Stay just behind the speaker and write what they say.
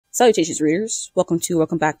Salutations, readers.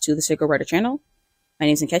 Welcome back to the Sacred Writer channel. My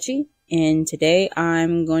name is Nkechi, and today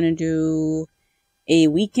I'm going to do a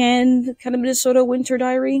weekend kind of Minnesota winter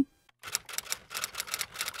diary.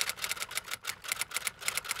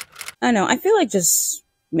 I know, I feel like just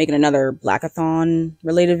making another Blackathon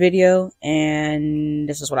related video, and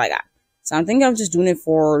this is what I got. So I'm thinking I'm just doing it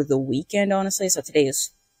for the weekend, honestly. So today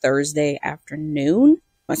is Thursday afternoon.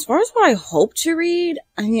 As far as what I hope to read,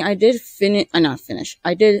 I mean, I did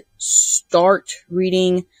I did start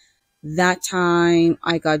reading That Time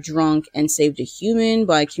I Got Drunk and Saved a Human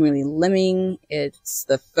by Kimberly Lemming. It's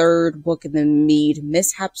the third book in the Mead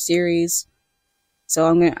Mishap series. So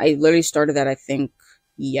I literally started that, I think,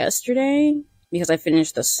 yesterday, because I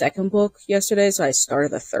finished the second book yesterday. So I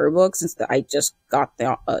started the third book since I just got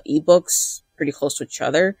the ebooks pretty close to each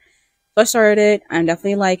other. So I started it. I'm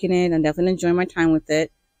definitely liking it. I'm definitely enjoying my time with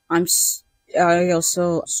it. I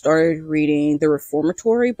also started reading The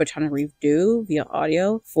Reformatory by Tana Reeve-Dew via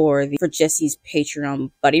audio for Jesse's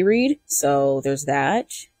Patreon buddy read. So there's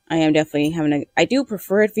that. I am definitely I do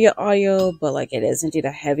prefer it via audio, but like it is indeed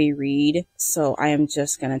a heavy read. So I am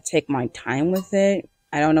just gonna take my time with it.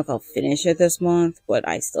 I don't know if I'll finish it this month, but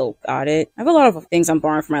I still got it. I have a lot of things I'm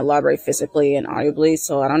borrowing from my library physically and audibly,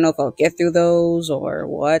 so I don't know if I'll get through those or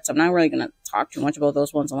what. So I'm not really gonna talk too much about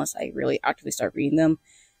those ones unless I really actively start reading them.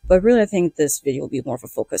 But really, I think this video will be more of a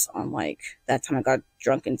focus on, like, That Time I Got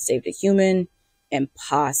Drunk and Saved a Human, and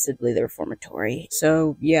possibly The Reformatory.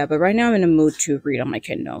 So, yeah, but right now I'm in a mood to read on my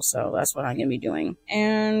Kindle, so that's what I'm going to be doing.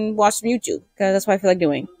 And watch some YouTube, because that's what I feel like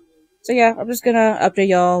doing. So, yeah, I'm just going to update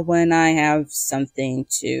y'all when I have something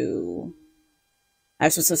to... I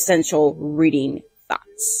have some substantial reading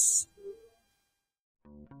thoughts.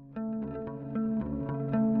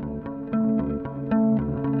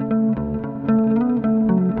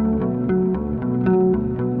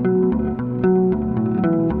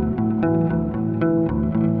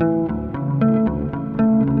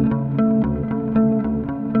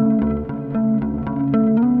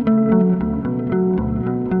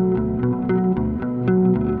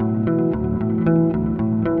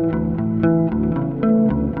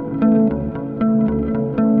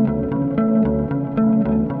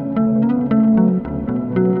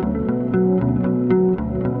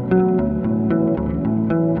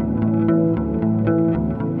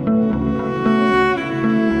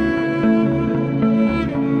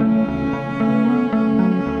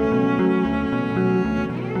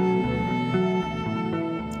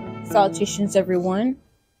 Salutations, everyone.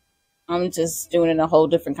 I'm just doing it in a whole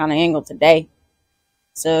different kind of angle today.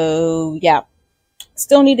 So, yeah.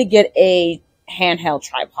 Still need to get a handheld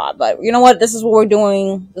tripod, but you know what? This is what we're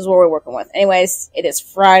doing. This is what we're working with. Anyways, it is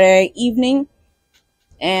Friday evening,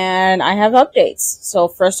 and I have updates. So,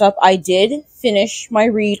 first up, I did finish my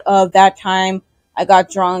read of That Time I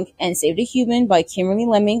Got Drunk and Saved a Human by Kimberly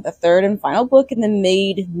Lemming, the third and final book in the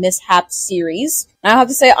Mead Mishap series. And I have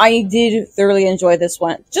to say, I did thoroughly enjoy this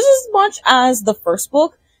one, just as much as the first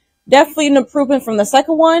book. Definitely an improvement from the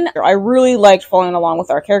second one. I really liked following along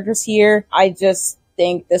with our characters here. I just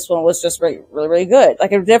think this one was just really good.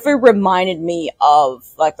 Like, it definitely reminded me of,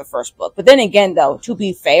 like, the first book. But then again, though, to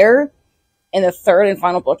be fair, in the third and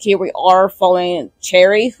final book here, we are following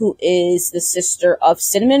Cherry, who is the sister of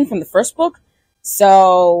Cinnamon from the first book.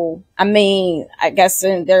 So, I mean, I guess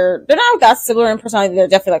they're not that similar in personality. They're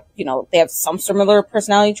definitely, like, you know, they have some similar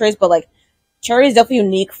personality traits, but, like, Cherry is definitely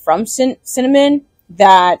unique from Cinnamon,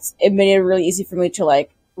 that it made it really easy for me to, like,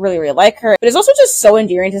 really like her. But it's also just so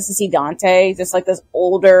endearing just to see Dante, just like this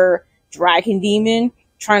older dragon demon,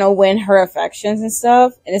 trying to win her affections and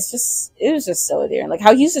stuff. And it was just so endearing. Like,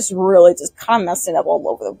 how he's just really just kind of messing up all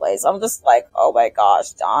over the place. I'm just like, oh my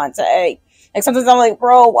gosh, Dante. Like, sometimes I'm like,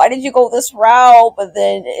 bro, why did you go this route? But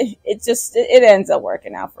then it ends up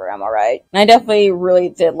working out for him, alright? And I definitely really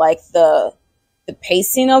did like the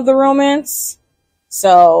pacing of the romance.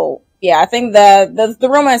 So, yeah, I think the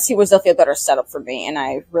romance here was definitely a better setup for me, and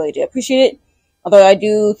I really did appreciate it. Although I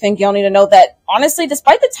do think y'all need to know that, honestly,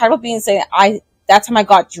 despite the title being saying That Time I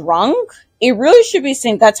Got Drunk, it really should be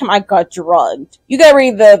saying That Time I Got Drugged. You gotta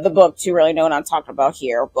read the book to really know what I'm talking about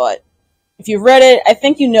here, but if you've read it, I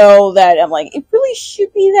think you know that I'm like, it really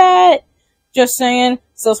should be that. Just saying.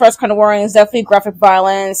 So as far as kind of worrying, it's definitely graphic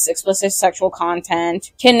violence, explicit sexual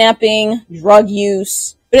content, kidnapping, drug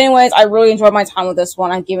use. But anyways, I really enjoyed my time with this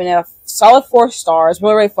one. I'm giving it a solid 4 stars.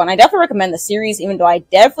 Really fun. I definitely recommend the series, even though I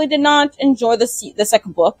definitely did not enjoy the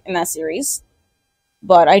second book in that series.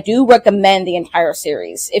 But I do recommend the entire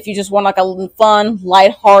series. If you just want like a fun,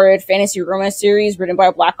 lighthearted fantasy romance series written by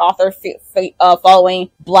a black author following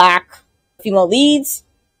black female leads,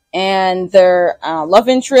 and their love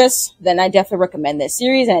interests, then I definitely recommend this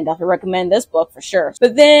series, and I definitely recommend this book for sure.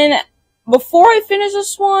 But then, before I finish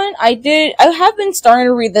this one, I have been starting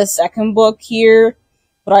to read the second book here,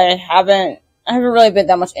 but I haven't really been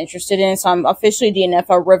that much interested in it, so I'm officially DNF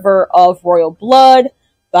A River of Royal Blood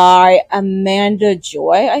by Amanda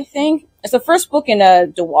Joy, I think. It's the first book in a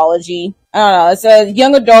duology. I don't know, it's a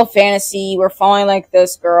young adult fantasy. We're following, like,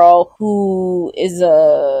 this girl who is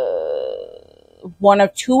one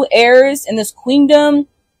of two heirs in this queendom,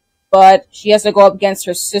 but she has to go up against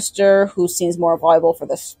her sister, who seems more valuable for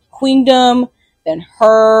this queendom than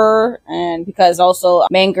her, and because also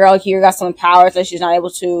main girl here got some powers that she's not able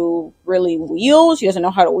to really wield. She doesn't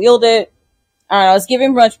know how to wield it. I don't know, it's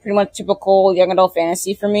giving pretty much typical young adult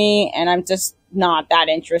fantasy for me, and I'm just not that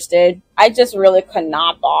interested. I just really could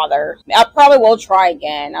not bother. I probably will try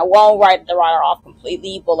again. I won't write the writer off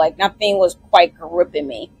completely, but like nothing was quite gripping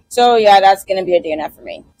me. So yeah, that's gonna be a DNF for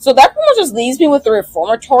me. So that pretty much just leaves me with the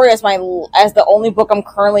Reformatory as the only book I'm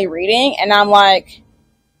currently reading, and I'm like,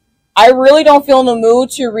 I really don't feel in the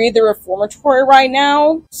mood to read the Reformatory right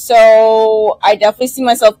now. So I definitely see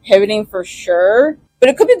myself pivoting for sure. But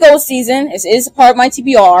it could be Ghost Season. It is part of my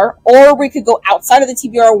TBR. Or we could go outside of the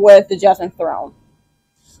TBR with the Judgment Throne.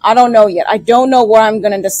 I don't know yet. I don't know what I'm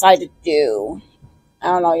going to decide to do. I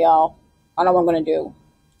don't know, y'all. I don't know what I'm going to do.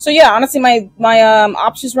 So yeah, honestly, my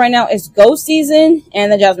options right now is Ghost Season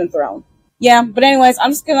and the Judgment Throne. Yeah, but anyways,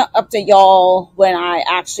 I'm just going to update y'all when I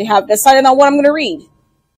actually have decided on what I'm going to read.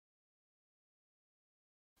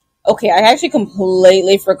 Okay, I actually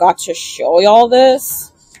completely forgot to show y'all this.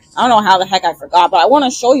 I don't know how the heck I forgot, but I want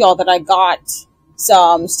to show y'all that I got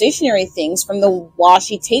some stationery things from the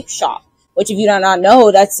washi tape shop, which if you do not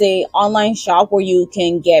know, that's a online shop where you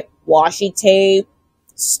can get washi tape,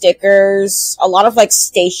 stickers, a lot of like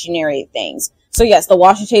stationery things. So yes, the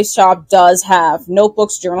washi tape shop does have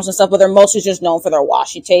notebooks, journals, and stuff, but they're mostly just known for their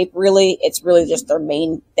washi tape. Really, it's really just their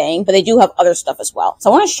main thing, but they do have other stuff as well. So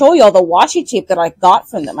I want to show y'all the washi tape that I got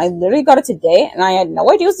from them. I literally got it today, and I had no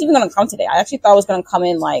idea it was even going to come today. I actually thought it was going to come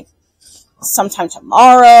in like sometime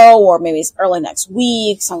tomorrow, or maybe it's early next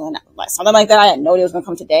week, something like that. I had no idea it was going to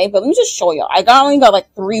come today, but let me just show y'all. I only got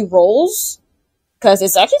like 3 rolls, because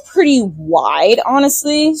it's actually pretty wide,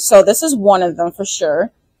 honestly. So this is one of them for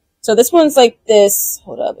sure. So this one's like this.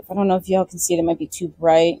 Hold up. If I don't know if y'all can see it, it might be too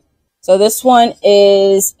bright. So this one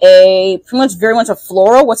is pretty much very much a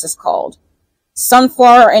floral. What's this called?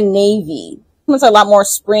 Sunflower and navy. It's a lot more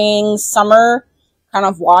spring, summer kind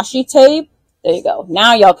of washi tape. There you go.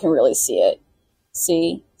 Now y'all can really see it.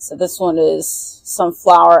 See? So this one is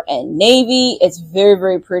sunflower and navy. It's very,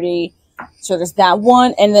 very pretty. So there's that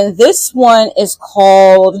one. And then this one is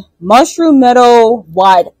called Mushroom Meadow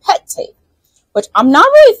Wide Pet Tape, which I'm not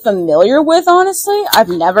really familiar with, honestly. I've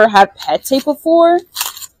never had pet tape before.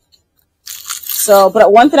 So,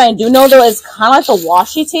 but one thing I do know, though, is kind of like the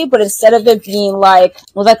washi tape, but instead of it being like,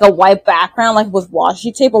 with like a white background, like with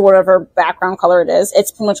washi tape or whatever background color it is,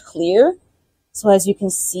 it's pretty much clear. So as you can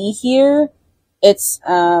see here, it's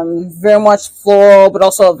very much floral, but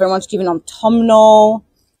also very much giving autumnal.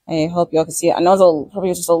 I hope y'all can see it. I know it's probably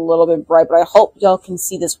just a little bit bright, but I hope y'all can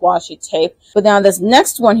see this washi tape. But now this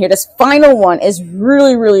next one here, this final one is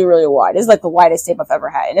really, really, really wide. This is like the widest tape I've ever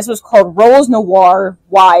had. And this was called Rose Noir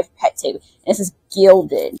Wide Pet Tape. And this is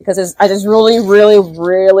gilded because I just really, really,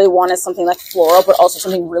 really wanted something like floral, but also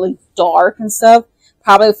something really dark and stuff.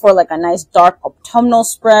 Probably for like a nice dark autumnal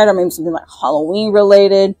spread, or maybe something like Halloween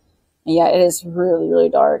related. And yeah, it is really, really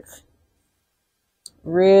dark.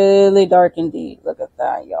 Really dark indeed. Look at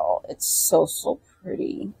that, y'all. It's so, so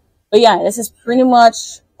pretty. But yeah, this is pretty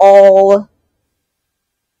much all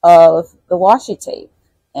of the washi tape.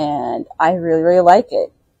 And I really, really like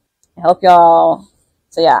it. I hope y'all...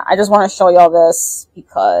 So yeah, I just want to show y'all this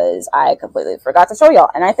because I completely forgot to show y'all.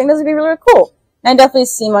 And I think this would be really, really cool. And I definitely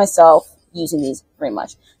see myself using these pretty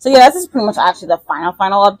much. So yeah, this is pretty much actually the final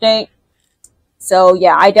update. So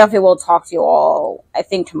yeah, I definitely will talk to you all, I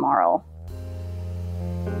think, tomorrow.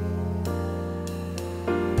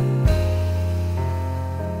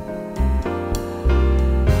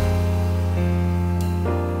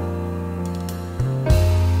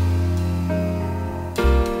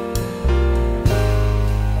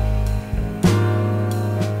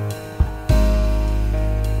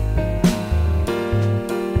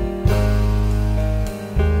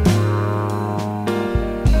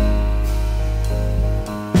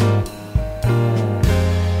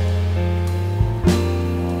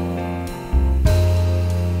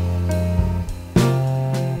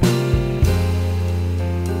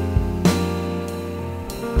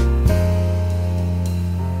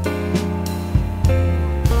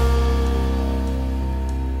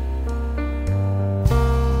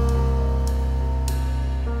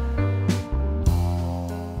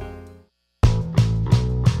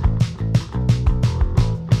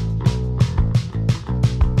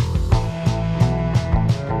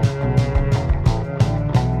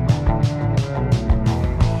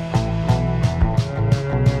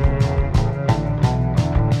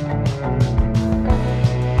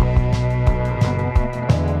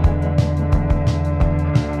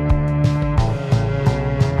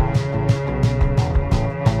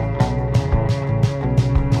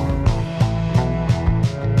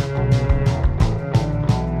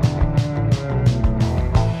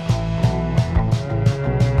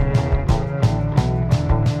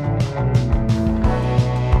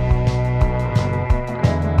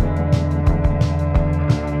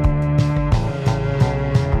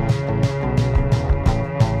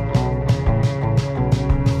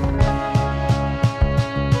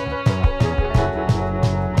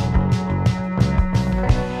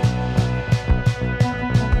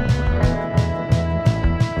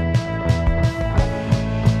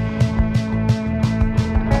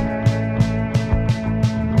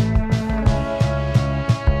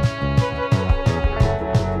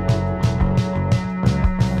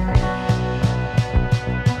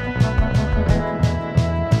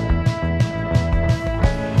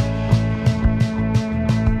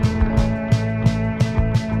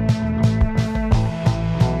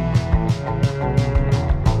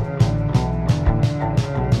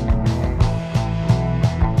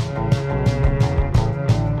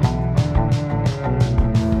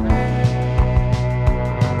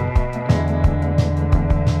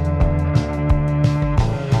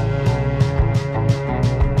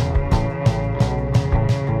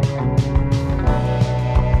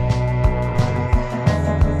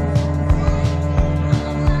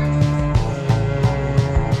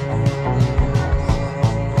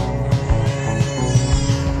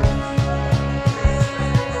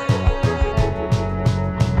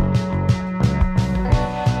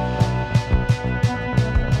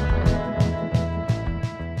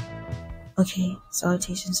 Okay,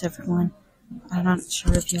 salutations everyone. I'm not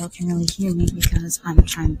sure if y'all can really hear me because I'm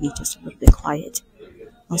trying to be just a little bit quiet.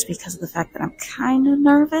 Mostly because of the fact that I'm kind of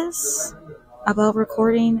nervous about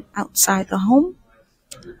recording outside the home.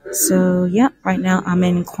 So yeah, right now I'm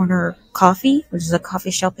in Corner Coffee, which is a coffee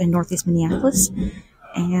shop in Northeast Minneapolis.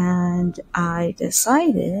 And I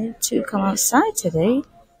decided to come outside today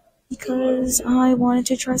because I wanted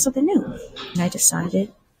to try something new. And I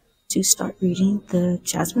decided to start reading The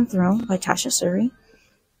Jasmine Throne by Tasha Suri.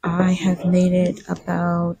 I have made it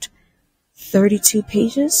about 32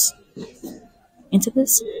 pages into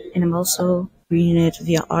this, and I'm also reading it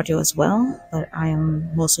via audio as well, but I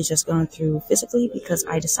am mostly just going through physically because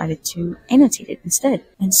I decided to annotate it instead.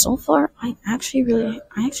 And so far, I actually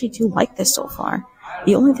do like this so far.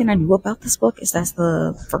 The only thing I knew about this book is that's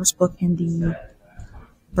the first book in the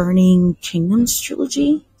Burning Kingdoms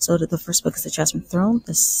trilogy. So the first book is The Jasmine Throne,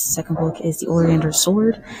 the second book is The Oleander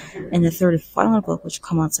Sword, and the third and final book, which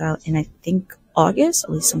comes out in I think August, at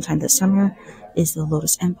least sometime this summer, is The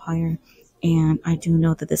Lotus Empire. And I do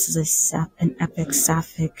know that this is an epic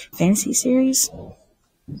sapphic fantasy series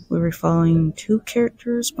where we're following two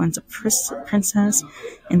characters. One's a princess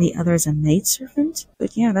and the other is a maidservant.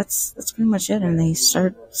 But yeah, that's pretty much it. And they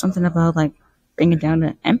start something about like bringing down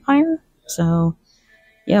an empire. So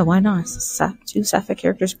yeah, why not? Two sapphic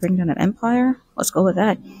characters bring down an empire. Let's go with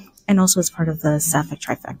that. And also it's part of the sapphic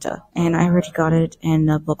trifecta. And I already got it in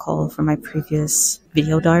a book haul from my previous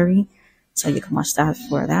video diary. So you can watch that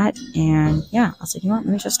for that. And yeah, I said, you know what,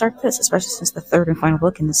 let me just start this. Especially since the third and final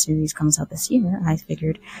book in the series comes out this year. I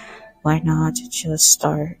figured, why not just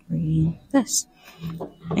start reading this?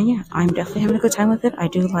 And yeah, I'm definitely having a good time with it. I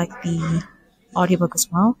do like the audiobook as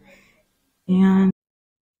well. And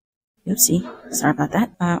oopsie, sorry about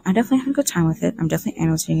that. I'm definitely having a good time with it. I'm definitely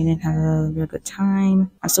annotating it, having a real good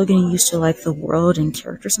time. I'm still getting used to like the world and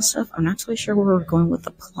characters and stuff. I'm not totally sure where we're going with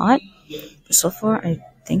the plot. But so far, I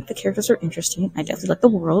think the characters are interesting. I definitely like the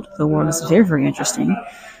world. The world is very, very interesting.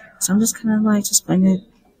 So I'm just kind of like just playing it,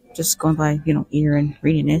 just going by, ear and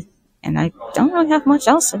reading it. And I don't really have much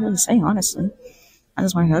else to really say, honestly. I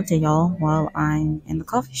just wanted to update y'all while I'm in the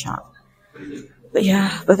coffee shop. But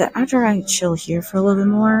yeah, after I chill here for a little bit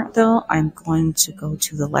more, though, I'm going to go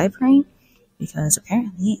to the library because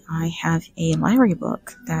apparently I have a library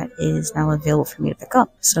book that is now available for me to pick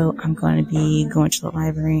up. So I'm going to be going to the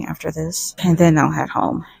library after this, and then I'll head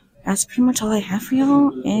home. That's pretty much all I have for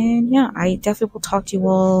y'all, and yeah, I definitely will talk to you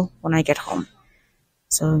all when I get home.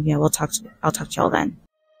 So yeah, I'll talk to y'all then.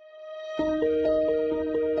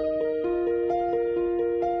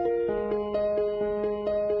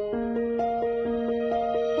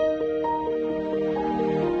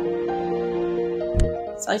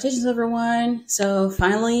 Salutations everyone. So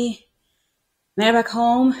finally made it back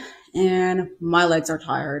home and my legs are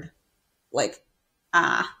tired. Like,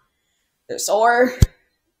 they're sore,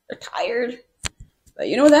 they're tired. But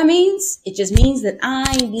you know what that means? It just means that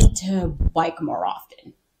I need to bike more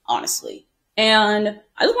often, honestly. And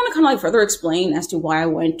I just want to kind of like further explain as to why I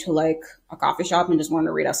went to like a coffee shop and just wanted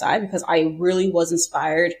to read outside, because I really was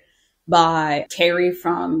inspired by Carrie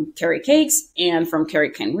from Carrie Cakes and from Carrie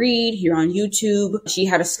Can Read here on YouTube. She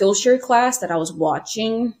had a Skillshare class that I was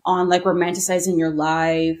watching on like romanticizing your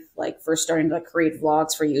life, like first starting to like create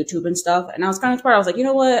vlogs for YouTube and stuff. And I was kind of inspired. I was like, you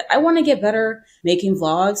know what? I want to get better making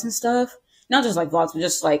vlogs and stuff. Not just like vlogs, but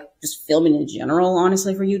just filming in general,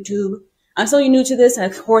 honestly, for YouTube. I'm so new to this, and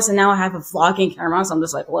of course, and now I have a vlogging camera, so I'm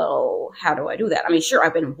just like, well, how do I do that? I mean, sure,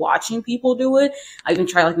 I've been watching people do it. I can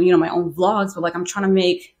try like, my own vlogs, but like, I'm trying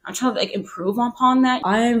to like improve upon that.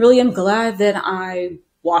 I really am glad that I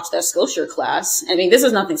watched that Skillshare class. I mean, this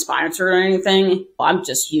is nothing sponsored or anything. I'm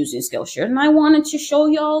just using Skillshare, and I wanted to show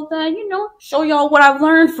y'all that, show y'all what I've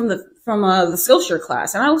learned from the Skillshare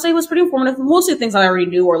class. And I would say it was pretty informative. Most of the things I already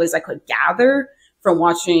knew, or at least I could gather from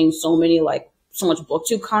watching so much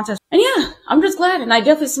booktube content. And yeah, I'm just glad. And I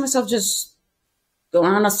definitely see myself just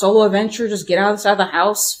going on a solo adventure, just get outside the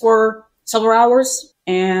house for several hours.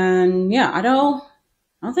 And yeah, I don't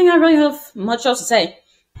think I really have much else to say.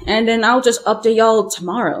 And then I'll just update y'all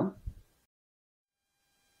tomorrow.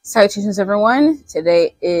 Salutations everyone.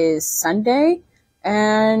 Today is Sunday.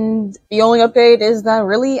 And the only update is that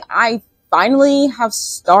really I finally have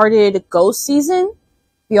started Ghost Season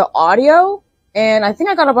via audio. And I think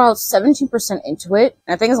I got about 17% into it.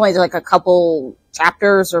 And I think it's only like a couple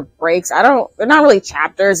chapters or breaks. They're not really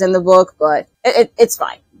chapters in the book, but it's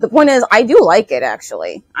fine. The point is, I do like it,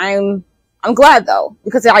 actually. I'm glad though,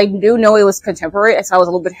 because I do know it was contemporary, so I was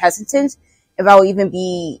a little bit hesitant if I would even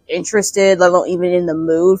be interested, let alone even in the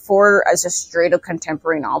mood for it as a straight up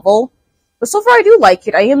contemporary novel. But so far I do like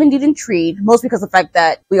it. I am indeed intrigued, mostly because of the fact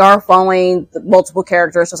that we are following the multiple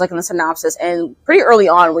characters, just like in the synopsis, and pretty early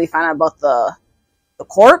on we find out about the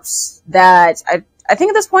corpse that I think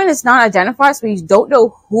at this point it's not identified, so we don't know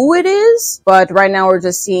who it is, but right now we're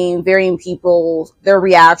just seeing varying people, their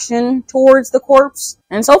reaction towards the corpse.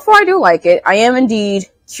 And so far I do like it. I am indeed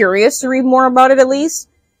curious to read more about it at least.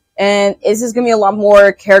 And this is going to be a lot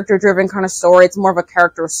more character-driven kind of story. It's more of a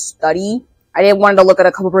character study. I did want to look at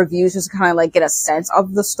a couple of reviews just to kind of like get a sense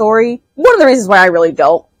of the story. One of the reasons why I really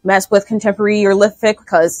don't mess with contemporary or lit fic,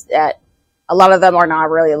 because a lot of them are not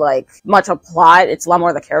really like much a plot. It's a lot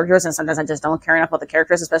more the characters, and sometimes I just don't care enough about the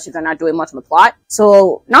characters, especially if they're not doing much in the plot.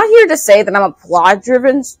 So not here to say that I'm a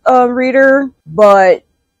plot-driven reader, but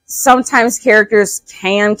sometimes characters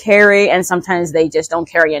can carry, and sometimes they just don't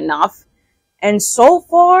carry enough. And so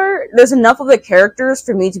far, there's enough of the characters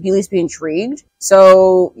for me to at least be intrigued.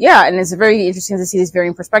 So, yeah, and it's very interesting to see these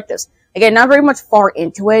varying perspectives. Again, not very much far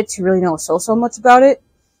into it to really know so much about it.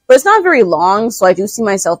 But it's not very long, so I do see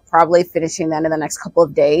myself probably finishing that in the next couple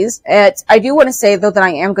of days. And I do want to say, though, that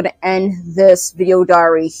I am going to end this video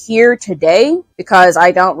diary here today, because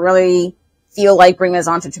I don't really feel like bringing this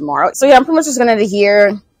on to tomorrow. So, yeah, I'm pretty much just going to end it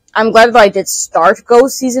here. I'm glad that I did start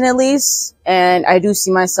Ghost season at least, and I do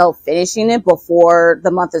see myself finishing it before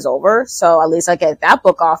the month is over, so at least I get that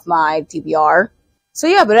book off my TBR. So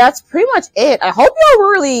yeah, but that's pretty much it. I hope y'all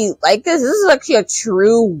really like this. This is actually a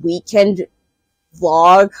true weekend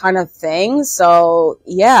vlog kind of thing, so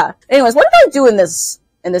yeah. Anyways, what did I do in this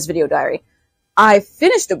video diary? I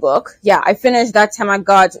finished a book. Yeah, I finished That Time I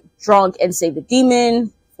Got Drunk and Saved a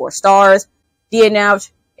Demon, 4 stars.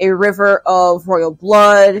 DNF'd A River of Royal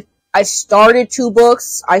Blood. I started 2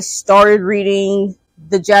 books. I started reading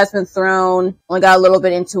The Jasmine Throne. Only got a little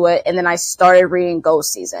bit into it. And then I started reading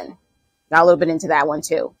Ghost Season. Got a little bit into that one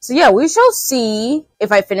too. So yeah, we shall see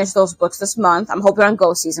if I finish those books this month. I'm hoping on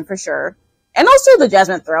Ghost Season for sure. And also The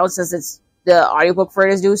Jasmine Throne, since it's the audiobook for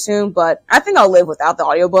it is due soon. But I think I'll live without the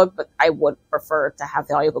audiobook, but I would prefer to have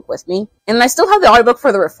the audiobook with me. And I still have the audiobook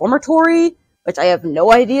for The Reformatory, which I have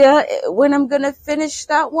no idea when I'm gonna finish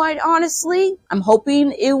that one, honestly. I'm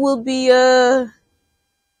hoping it will be, I'm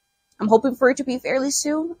hoping for it to be fairly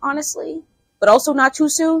soon, honestly. But also not too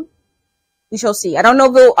soon. We shall see. I don't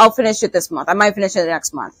know if I'll finish it this month. I might finish it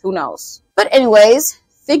next month. Who knows? But anyways,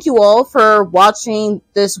 thank you all for watching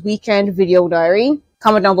this weekend video diary.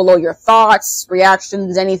 Comment down below your thoughts,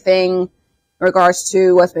 reactions, anything in regards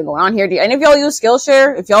to what's been going on here. Do any of y'all use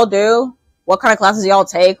Skillshare? If y'all do, what kind of classes y'all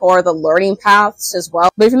take, or the learning paths as well.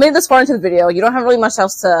 But if you made this far into the video, you don't have really much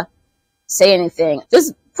else to say anything.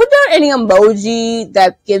 Just put down any emoji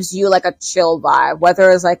that gives you like a chill vibe, whether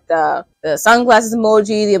it's like the sunglasses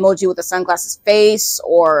emoji, the emoji with the sunglasses face,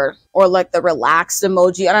 or like the relaxed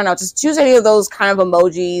emoji. I don't know, just choose any of those kind of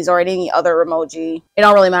emojis or any other emoji. It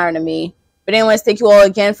don't really matter to me. But anyways, thank you all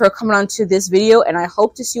again for coming on to this video, and I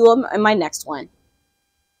hope to see you all in my next one.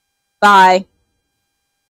 Bye.